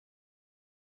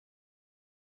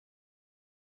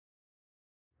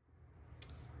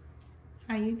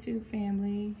Hi YouTube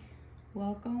family,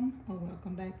 welcome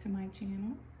back to my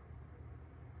channel.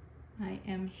 I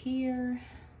am here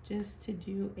just to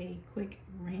do a quick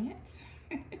rant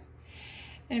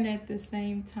and at the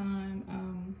same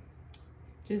time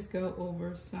just go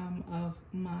over some of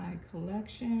my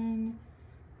collection.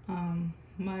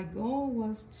 My goal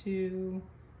was to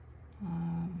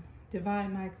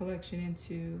divide my collection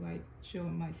into like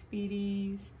showing my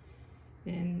speedies,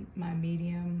 then my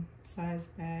medium size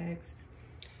bags.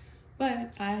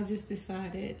 But I just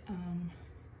decided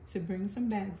to bring some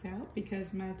bags out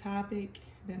because my topic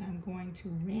that I'm going to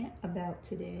rant about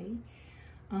today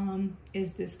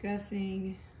is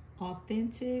discussing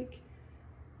authentic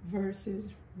versus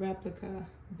replica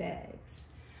bags.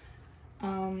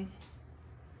 I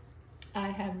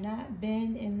have not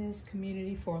been in this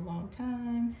community for a long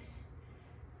time.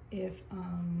 If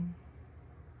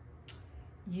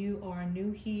you are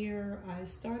new here, I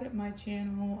started my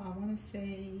channel, I want to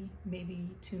say maybe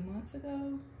 2 months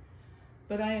ago,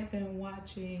 but I have been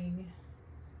watching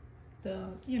the,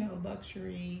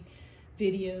 luxury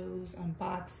videos,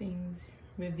 unboxings,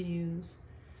 reviews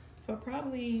for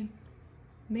probably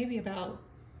maybe about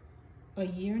a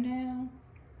year now.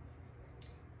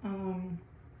 And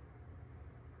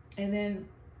then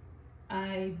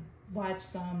I watched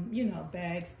some,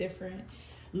 bags, different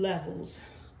levels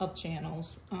of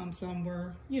channels. Some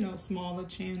were, smaller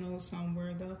channels, some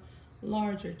were the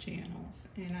larger channels.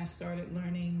 And I started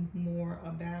learning more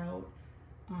about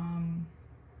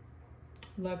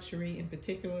luxury, and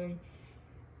particularly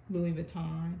Louis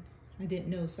Vuitton. I didn't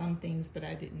know some things, but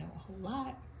I didn't know a whole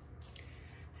lot.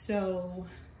 So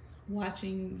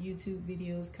watching YouTube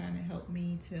videos kind of helped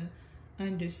me to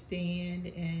understand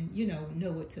and,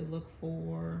 know what to look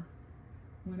for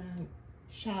when I'm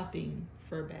shopping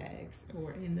for bags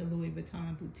or in the Louis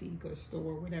Vuitton boutique or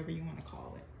store, whatever you want to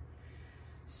call it.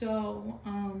 So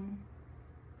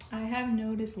I have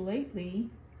noticed lately,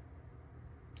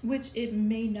 which it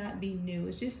may not be new,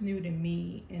 it's just new to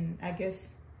me, and I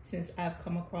guess since I've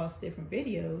come across different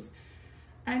videos,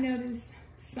 I noticed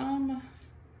some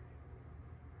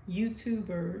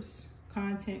YouTubers,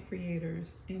 content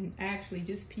creators, and actually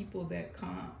just people that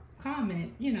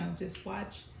comment, just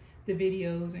watch the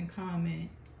videos and comment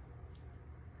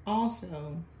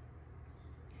also,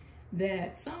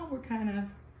 that some were kind of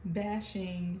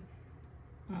bashing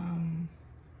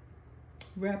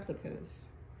replicas.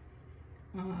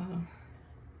 I'm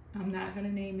not going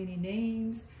to name any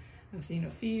names. I've seen a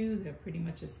few that pretty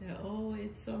much just said, oh,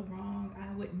 it's so wrong,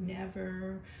 I would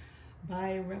never buy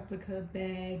a replica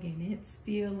bag and it's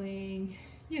stealing.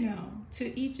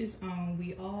 To each his own.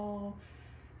 We all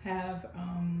have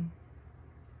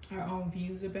our own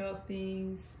views about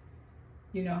things,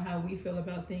 how we feel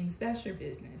about things. That's your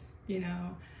business.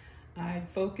 I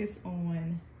focus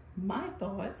on my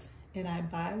thoughts and I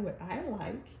buy what I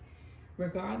like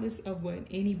regardless of what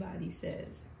anybody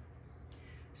says.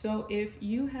 So if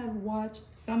you have watched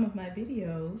some of my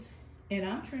videos, and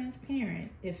I'm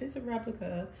transparent, if it's a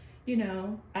replica,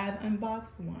 I've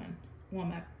unboxed one on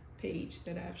my page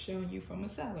that I've shown you from a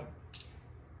seller.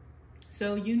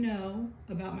 So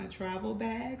about my travel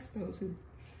bags. Those who've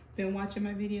been watching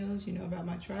my videos, about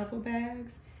my travel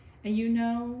bags.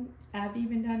 And I've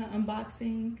even done an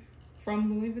unboxing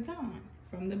from Louis Vuitton,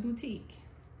 from the boutique.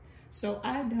 So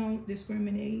I don't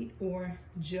discriminate or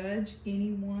judge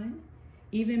anyone.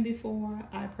 Even before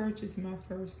I purchased my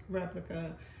first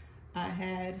replica, I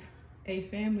had a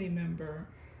family member,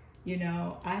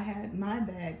 I had my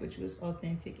bag, which was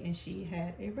authentic, and she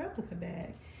had a replica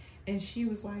bag. And she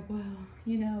was like, well,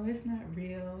 it's not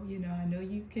real. I know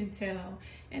you can tell.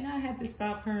 And I had to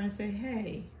stop her and say,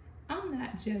 hey, I'm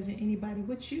not judging anybody.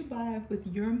 What you buy with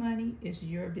your money is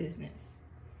your business.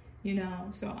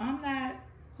 So I'm not,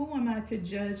 who am I to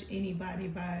judge anybody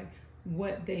by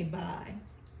what they buy?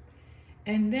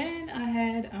 And then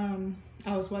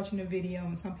I was watching a video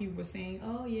and some people were saying,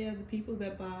 oh yeah, the people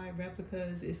that buy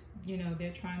replicas is,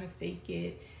 they're trying to fake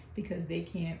it because they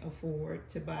can't afford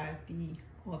to buy the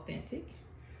authentic,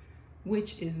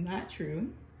 which is not true.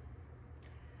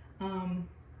 I'm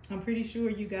pretty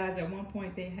sure you guys, at one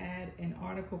point they had an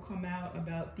article come out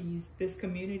about this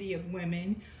community of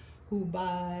women who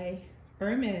buy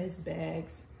Hermes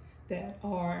bags that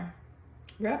are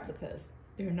replicas.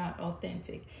 They're not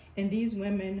authentic. And these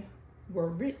women were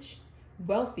rich,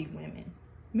 wealthy women,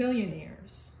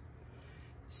 millionaires.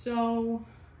 So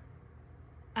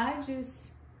I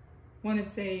just want to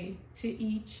say, to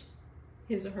each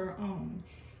his or her own.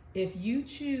 If you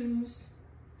choose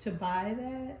to buy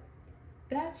that,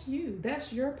 that's you.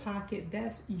 That's your pocket.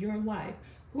 That's your life.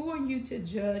 Who are you to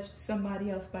judge somebody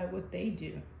else by what they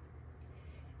do?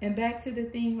 And back to the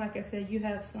thing, like I said, you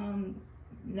have some,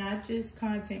 not just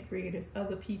content creators,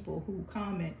 other people who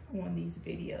comment on these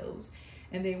videos,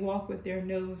 and they walk with their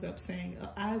nose up saying, oh,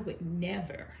 I would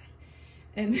never.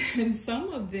 And then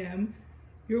some of them,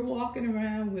 you're walking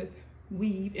around with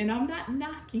weave, and I'm not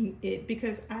knocking it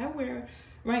because I wear,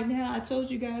 right now, I told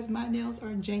you guys my nails are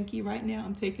janky right now.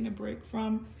 I'm taking a break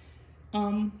from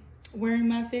wearing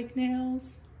my fake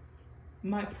nails,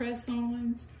 my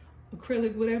press-ons,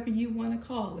 acrylic, whatever you want to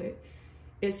call it.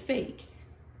 It's fake,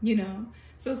 you know.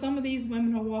 So some of these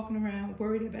women are walking around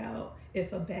worried about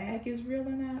if a bag is real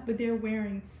or not, but they're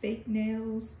wearing fake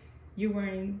nails. You're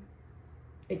wearing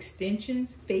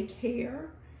extensions, fake hair.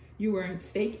 You're wearing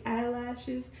fake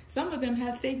eyelashes. Some of them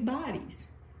have fake bodies.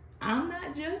 I'm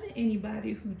not judging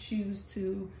anybody who choose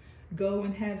to go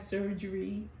and have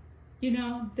surgery. You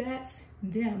know, that's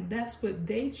them. That's what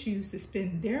they choose to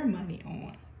spend their money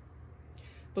on.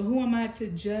 But who am I to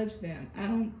judge them? I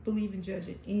don't believe in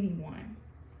judging anyone.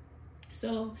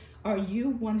 So are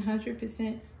you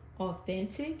 100%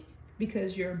 authentic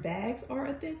because your bags are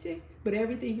authentic, but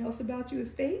everything else about you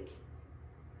is fake?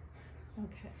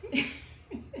 Okay.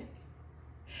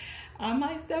 I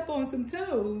might step on some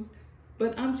toes,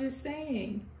 but I'm just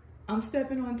saying, I'm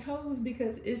stepping on toes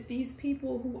because it's these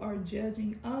people who are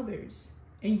judging others,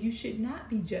 and you should not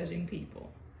be judging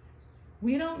people.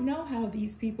 We don't know how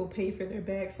these people pay for their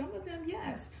bags. Some of them,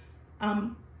 yes.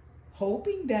 I'm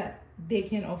hoping that they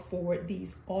can afford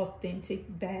these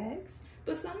authentic bags,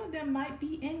 but some of them might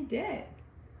be in debt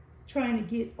trying to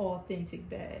get authentic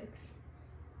bags.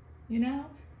 You know?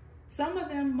 Some of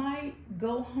them might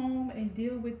go home and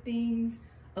deal with things,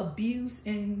 abuse,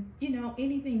 and, you know,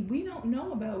 anything we don't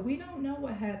know about. We don't know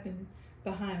what happened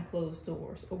behind closed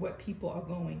doors or what people are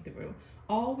going through.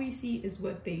 All we see is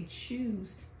what they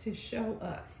choose to show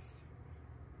us.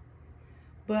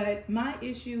 But my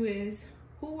issue is,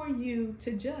 who are you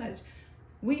to judge?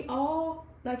 We all,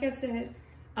 like I said,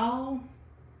 I'll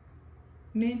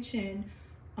mention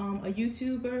a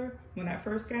YouTuber. When I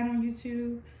first got on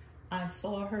YouTube, I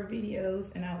saw her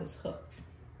videos and I was hooked.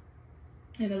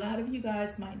 And a lot of you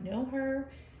guys might know her.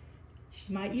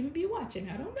 She might even be watching,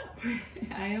 I don't know.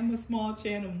 I am a small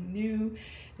channel, new,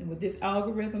 and with this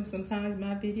algorithm, sometimes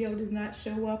my video does not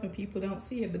show up and people don't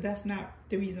see it, but that's not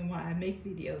the reason why I make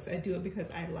videos. I do it because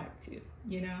I like to,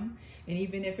 you know? And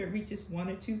even if it reaches 1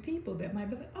 or 2 people that might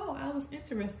be like, oh, I was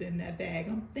interested in that bag.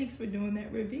 Thanks for doing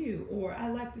that review. Or I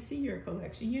like to see your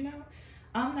collection, you know?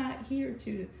 I'm not here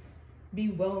to be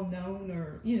well known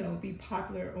or, you know, be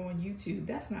popular on YouTube.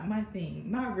 That's not my thing.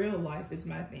 My real life is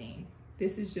my thing.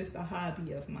 This is just a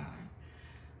hobby of mine.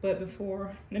 But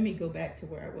before, let me go back to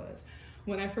where I was.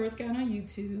 When I first got on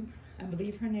YouTube, I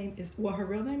believe her name is, well, her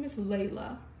real name is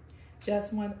Layla.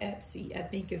 Just One Epsy, I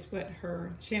think is what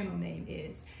her channel name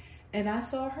is. And I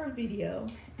saw her video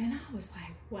and I was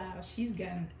like, wow, she's got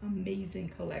an amazing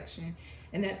collection.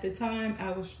 And at the time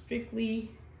I was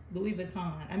strictly Louis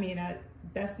Vuitton. I mean,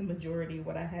 that's the majority of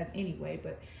what I have anyway,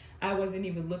 but I wasn't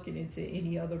even looking into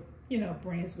any other, you know,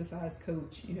 brands besides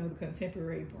Coach, you know, the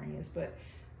contemporary brands. But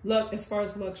look, as far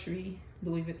as luxury,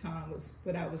 Louis Vuitton was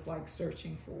what I was like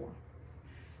searching for.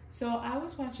 So I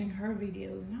was watching her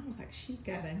videos and I was like, she's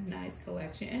got a nice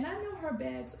collection. And I know her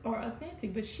bags are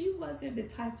authentic, but she wasn't the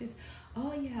type just,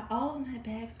 oh yeah, all of my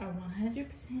bags are 100%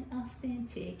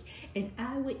 authentic and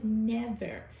I would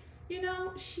never. You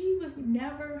know, she was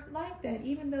never like that,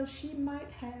 even though she might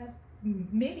have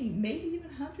many, maybe even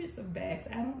hundreds of bags.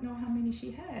 I don't know how many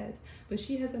she has, but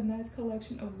she has a nice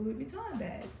collection of Louis Vuitton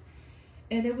bags.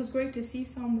 And it was great to see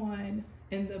someone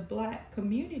in the Black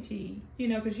community, you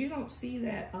know, because you don't see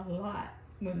that a lot,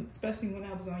 especially when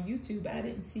I was on YouTube. I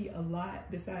didn't see a lot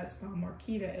besides from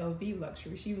Marquita LV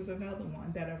Luxury. She was another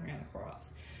one that I ran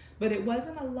across. But it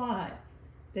wasn't a lot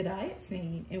that I had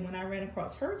seen. And when I ran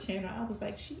across her channel, I was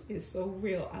like, she is so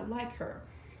real. I like her.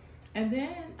 And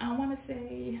then I want to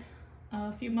say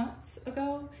a few months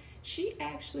ago, she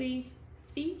actually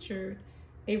featured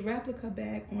a replica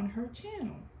bag on her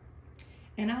channel.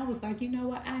 And I was like, you know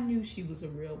what? I knew she was a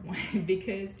real one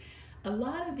because a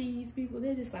lot of these people,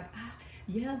 they're just like,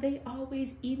 yeah, they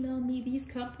always email me. These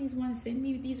companies want to send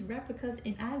me these replicas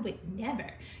and I would never.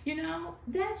 You know,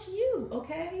 that's you,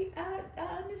 okay? I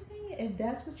understand. If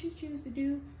that's what you choose to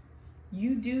do,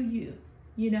 you do you,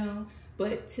 you know?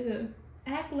 But to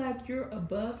act like you're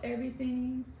above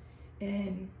everything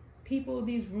and people,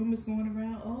 these rumors going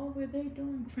around, oh, were they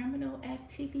doing criminal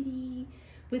activity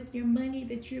with your money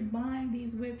that you're buying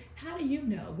these with? How do you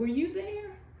know? Were you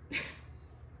there?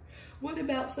 What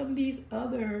about some of these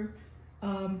other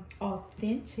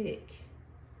authentic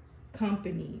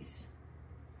companies?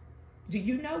 Do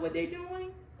you know what they're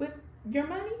doing with your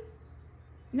money?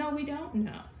 No, we don't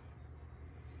know.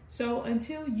 So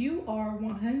until you are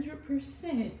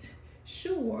 100%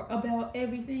 sure about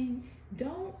everything,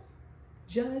 don't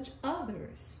judge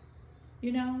others.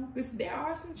 You know, because there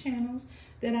are some channels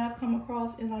that I've come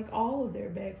across, and like all of their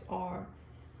bags are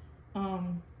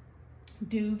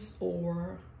dupes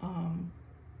or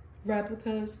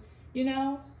replicas, you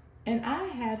know. And I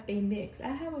have a mix. I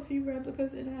have a few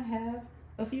replicas and I have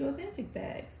a few authentic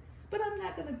bags. But I'm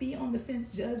not going to be on the fence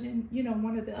judging, you know,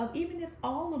 one or the other. Even if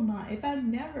all of mine, if I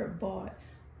never bought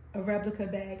a replica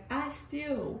bag, I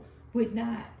still would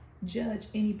not judge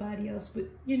anybody else. But,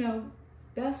 you know,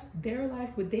 that's their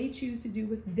life, what they choose to do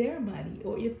with their money.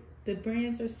 Or if the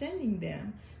brands are sending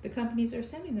them, the companies are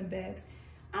sending them bags,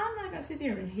 I'm not going to sit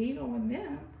there and hate on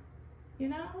them, you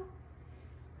know.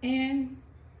 And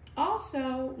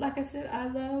also, like I said, I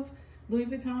love Louis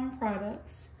Vuitton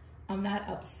products. I'm not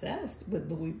obsessed with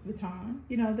Louis Vuitton.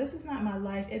 You know, this is not my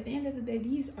life. At the end of the day,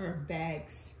 these are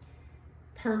bags,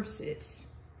 purses.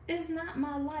 It's not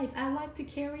my life. I like to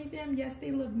carry them. Yes,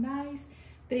 they look nice.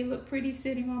 They look pretty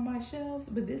sitting on my shelves,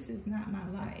 but this is not my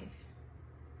life.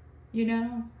 You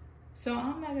know? So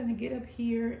I'm not going to get up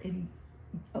here and,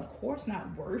 of course,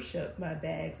 not worship my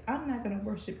bags. I'm not going to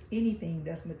worship anything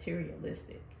that's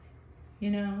materialistic.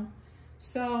 You know?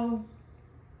 So,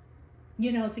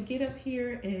 you know, to get up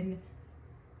here and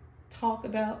talk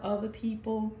about other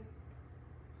people,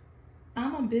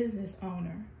 I'm a business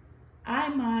owner. I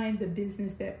mind the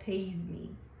business that pays me.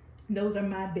 Those are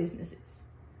my businesses.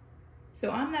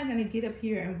 So I'm not going to get up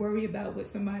here and worry about what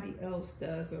somebody else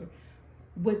does or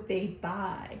what they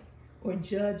buy or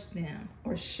judge them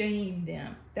or shame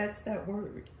them. That's that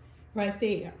word right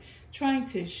there. Trying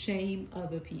to shame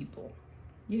other people,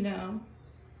 you know.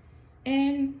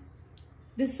 And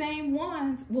the same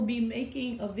ones will be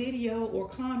making a video or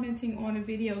commenting on a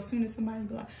video as soon as somebody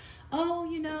be like, oh,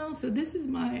 you know, so this is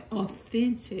my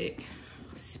authentic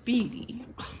Speedy.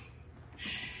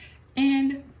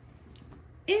 And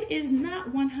it is not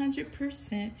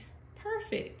 100%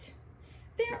 perfect.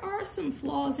 There are some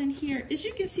flaws in here. As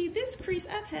you can see, this crease,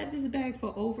 I've had this bag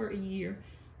for over a year.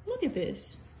 Look at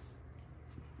this.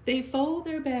 They fold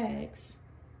their bags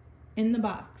in the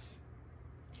box.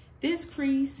 This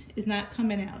crease is not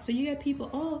coming out. So you got people,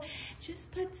 oh,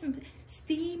 just put some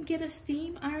steam, get a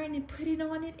steam iron and put it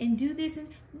on it and do this. And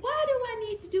why do I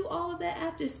need to do all of that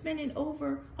after spending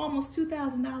over almost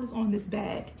 $2,000 on this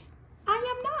bag?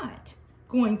 I am not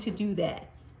going to do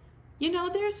that. You know,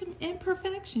 there's some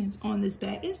imperfections on this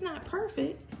bag. It's not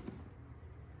perfect.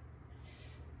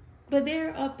 But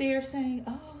they're up there saying,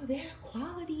 oh, their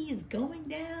quality is going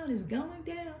down, is going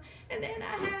down. And then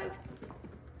I have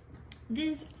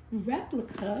this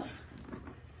replica,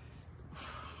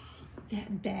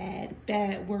 that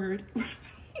bad word,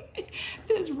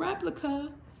 this replica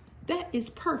that is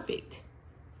perfect,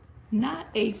 not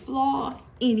a flaw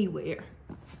anywhere.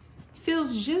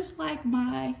 Feels just like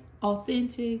my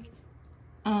authentic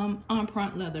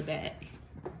Empreinte leather bag.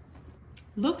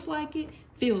 Looks like it,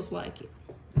 feels like it.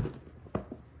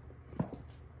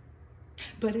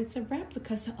 But it's a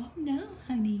replica, so oh no,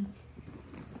 honey,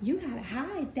 you gotta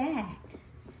hide that.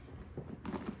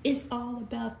 It's all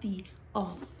about the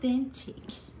authentic,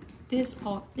 this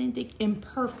authentic,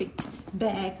 imperfect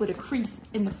bag with a crease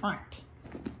in the front.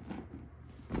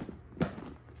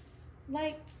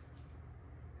 Like,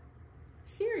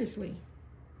 seriously,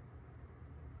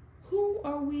 who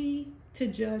are we to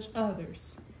judge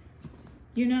others?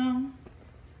 You know,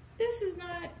 this is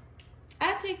not,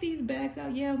 I take these bags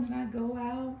out, yeah, when I go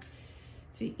out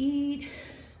to eat,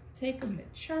 take them to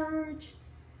church,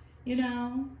 you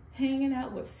know, hanging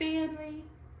out with family.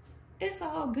 It's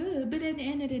all good, but at the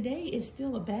end of the day, it's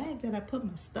still a bag that I put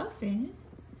my stuff in.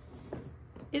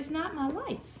 It's not my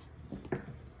life.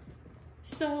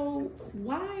 So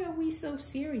why are we so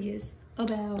serious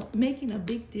about making a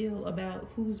big deal about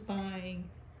who's buying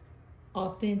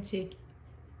authentic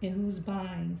and who's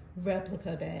buying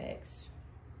replica bags?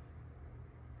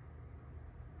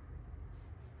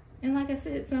 And like I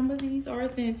said, some of these are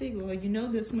authentic. Well, you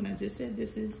know this one, I just said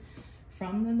this is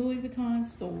from the Louis Vuitton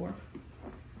store.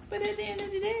 But at the end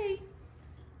of the day,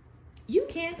 you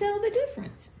can't tell the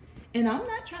difference. And I'm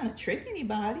not trying to trick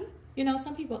anybody. You know,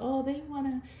 some people, oh, they want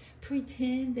to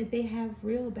pretend that they have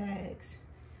real bags.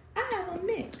 I have a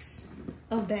mix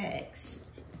of bags.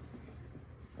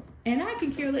 And I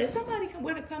can care less. Somebody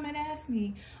would come and ask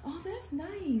me, oh, that's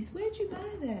nice. Where'd you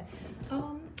buy that?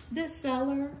 This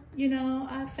seller, you know,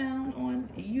 I found on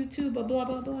YouTube, blah,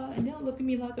 blah, blah. And they'll look at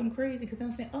me like I'm crazy because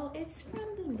I'm saying, oh, it's from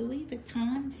the Louis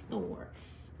Vuitton store.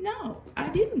 No, I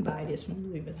didn't buy this from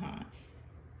Louis Vuitton.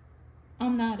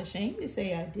 I'm not ashamed to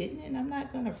say I didn't, and I'm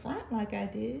not going to front like I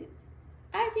did.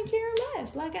 I can care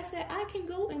less. Like I said, I can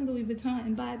go in Louis Vuitton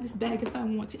and buy this bag if I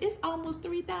want to. It's almost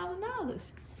 $3,000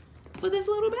 for this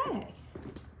little bag.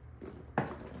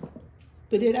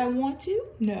 But did I want to?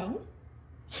 No.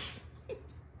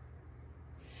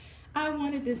 I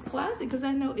wanted this classic because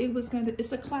I know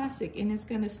it's a classic and it's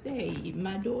gonna stay.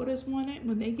 My daughters want it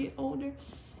when they get older.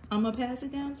 I'm gonna pass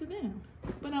it down to them.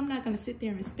 But I'm not gonna sit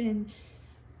there and spend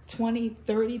 $20,000,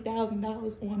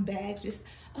 $30,000 on bags. Just,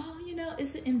 oh, you know,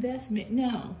 it's an investment.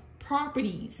 No,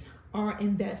 properties are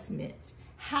investments.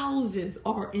 Houses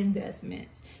are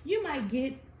investments. You might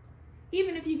get,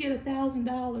 even if you get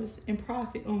 $1,000 in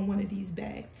profit on one of these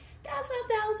bags, that's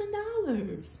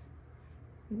 $1,000.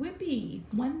 Whippy,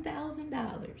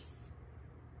 $1,000.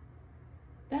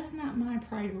 That's not my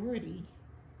priority.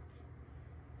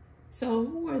 So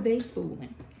who are they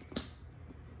fooling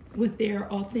with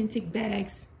their authentic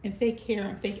bags and fake hair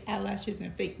and fake eyelashes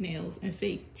and fake nails and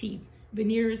fake teeth?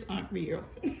 Veneers aren't real.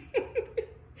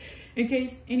 In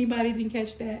case anybody didn't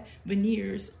catch that,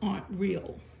 veneers aren't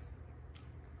real.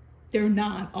 They're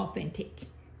non-authentic.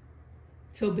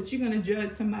 So, but you're gonna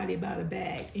judge somebody about a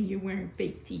bag and you're wearing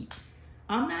fake teeth.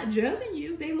 I'm not judging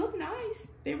you. They look nice.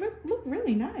 They look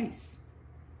really nice.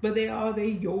 But are they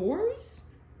yours?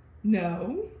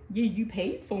 No. You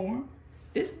paid for them.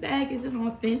 This bag isn't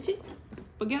authentic.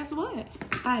 But guess what?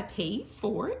 I paid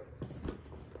for it.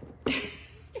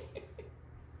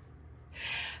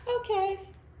 Okay.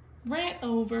 Rant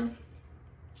over.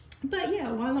 But yeah,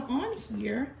 while I'm on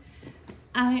here,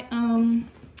 I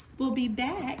will be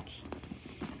back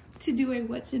to do a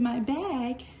what's in my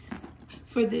bag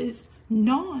for this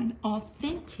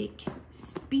non-authentic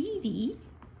Speedy.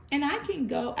 And I could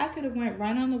have went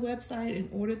right on the website and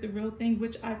ordered the real thing,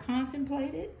 which I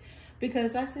contemplated,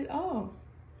 because I said, oh,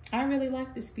 I really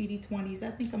like the Speedy 20s.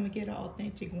 I think I'm gonna get an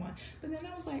authentic one. But then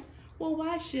I was like, well,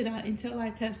 why should I until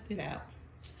I test it out?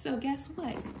 So guess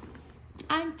what?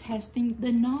 I'm testing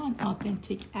the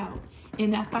non-authentic out.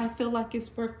 And if I feel like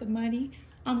it's worth the money,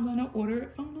 I'm gonna order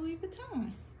it from Louis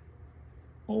Vuitton.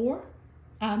 Or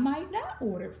I might not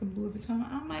order it from Louis Vuitton.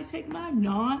 I might take my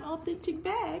non-authentic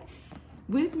bag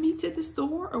with me to the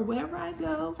store or wherever I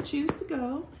choose to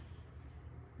go.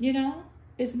 You know,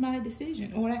 it's my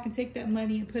decision. Or I can take that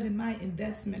money and put in my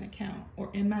investment account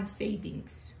or in my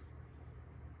savings.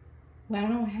 Well, I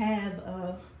don't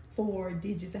have 4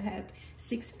 digits. I have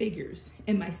 6 figures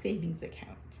in my savings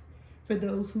account. For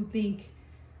those who think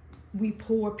we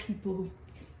poor people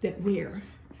that wear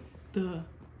the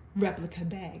replica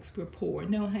bags, we're poor.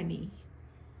 No, honey,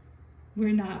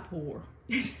 we're not poor.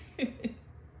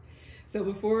 So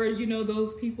before, you know,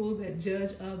 those people that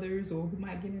judge others or who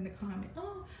might get in the comment,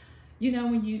 oh, you know,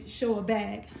 when you show a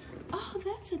bag, oh,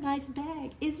 that's a nice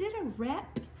bag. Is it a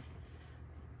rep?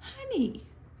 Honey,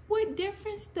 what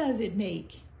difference does it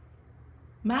make?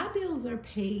 My bills are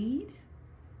paid.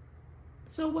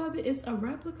 So whether it's a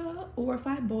replica or if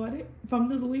I bought it from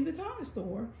the Louis Vuitton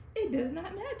store, it does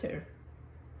not matter.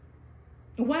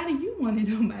 Why do you want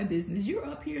to know my business? You're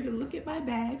up here to look at my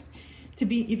bags.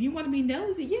 If you want to be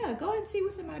nosy, yeah, go ahead and see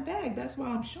what's in my bag. That's why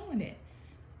I'm showing it.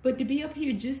 But to be up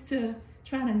here just to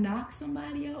try to knock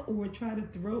somebody out or try to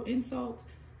throw insult,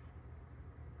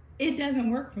 it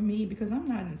doesn't work for me because I'm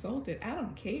not insulted. I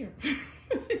don't care.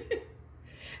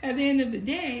 At the end of the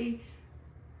day,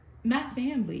 my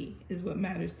family is what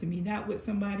matters to me, not what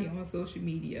somebody on social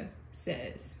media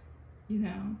says, you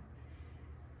know.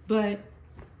 But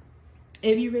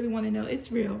if you really want to know,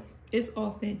 it's real, it's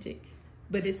authentic,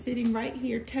 but it's sitting right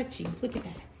here touching, look at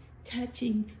that,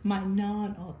 touching my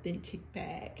non-authentic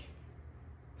bag.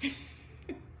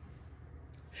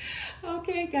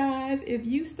 Okay, guys, if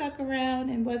you stuck around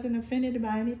and wasn't offended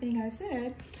by anything I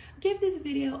said, give this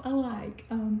video a like.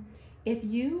 If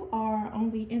you are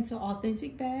only into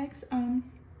authentic bags,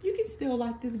 you can still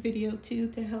like this video too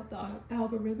to help the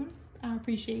algorithm. I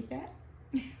appreciate that.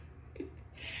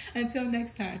 Until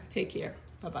next time, take care.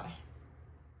 Bye-bye.